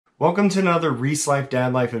Welcome to another Reece Life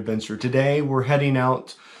Dad Life adventure. Today we're heading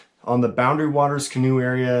out on the Boundary Waters Canoe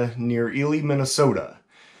area near Ely, Minnesota.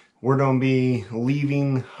 We're going to be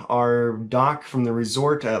leaving our dock from the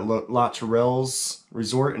resort at LaTourell's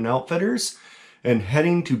Resort and Outfitters and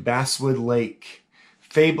heading to Basswood Lake,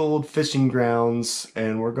 fabled fishing grounds,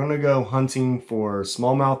 and we're going to go hunting for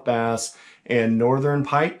smallmouth bass and northern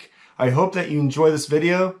pike. I hope that you enjoy this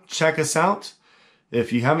video. Check us out.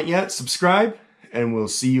 If you haven't yet, subscribe, and we'll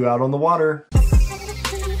see you out on the water.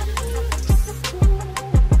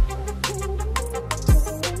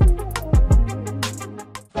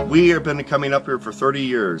 We have been coming up here for 30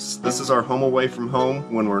 years. This is our home away from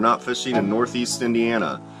home when we're not fishing in northeast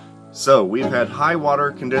Indiana. So we've had high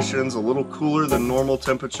water conditions, a little cooler than normal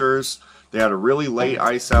temperatures. They had a really late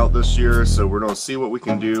ice out this year, so we're going to see what we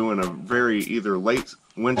can do in a very either late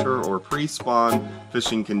winter or pre-spawn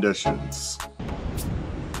fishing conditions.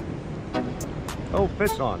 Oh,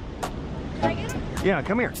 fish on. Can I get him? Yeah,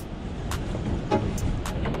 come here.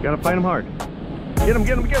 Gotta fight him hard. Get him,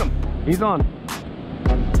 get him, get him. He's on.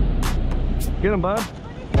 Get him, bud.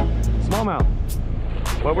 Smallmouth.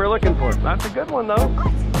 What we're looking for. That's a good one, though.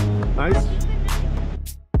 Nice.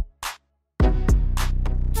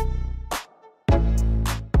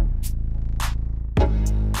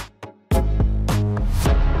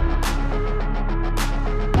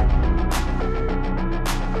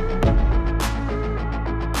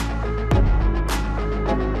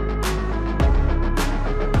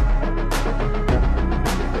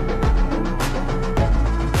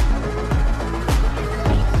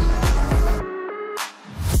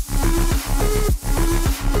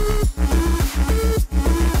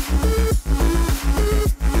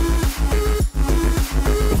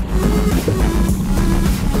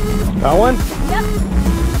 Got one? Yep.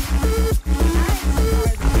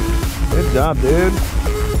 Good job, dude.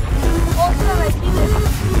 Also, like, he was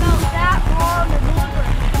about that long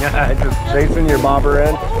and Yeah, just chasing your bobber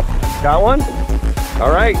in. Got one? All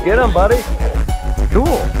right, get him, buddy. Cool.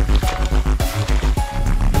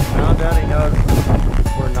 Now Daddy knows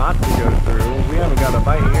where not to go through. We haven't got a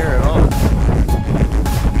bite here at all.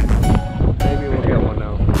 Maybe we'll get one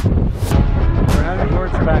now. We're heading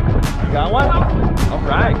towards the back. You got one? All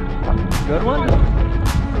right. Good one?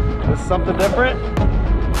 This is something different?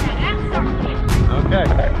 Okay.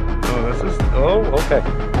 Oh, this is, oh, okay.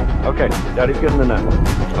 Okay, Daddy's getting the net.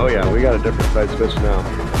 Oh yeah, we got a different size fish now.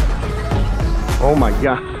 Oh my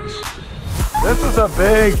gosh. This is a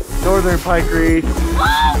big northern pike reef. Oh,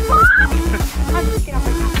 I'm freaking out right now. I'm freaking out.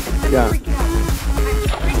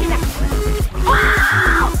 I'm freaking out.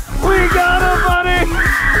 Wow! We got him, buddy!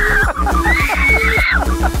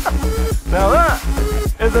 Now that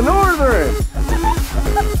is a northern.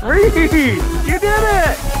 Reece, you did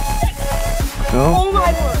it! No? Oh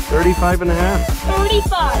my word. 35 and a half.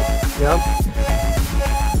 35. Yep.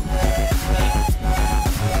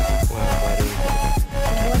 Wow,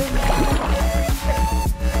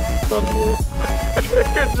 buddy.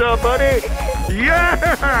 Good job, buddy. Yeah!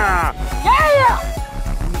 Yeah!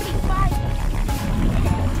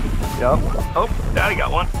 Yep. Oh, Daddy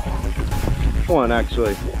got one. One,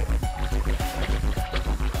 actually.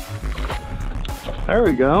 There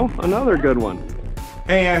we go. Another good one.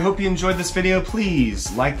 Hey, I hope you enjoyed this video.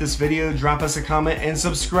 Please like this video, drop us a comment, and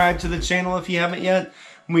subscribe to the channel if you haven't yet.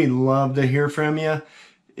 We'd love to hear from you.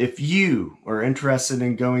 If you are interested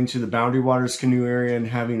in going to the Boundary Waters Canoe area and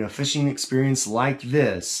having a fishing experience like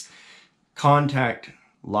this, contact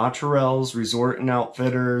LaTourell's Resort and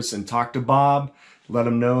Outfitters and talk to Bob. Let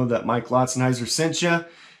him know that Mike Lotzenheiser sent you,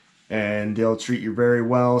 and they'll treat you very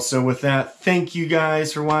well. So with that, thank you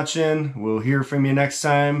guys for watching. We'll hear from you next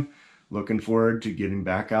time. Looking forward to getting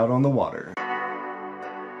back out on the water.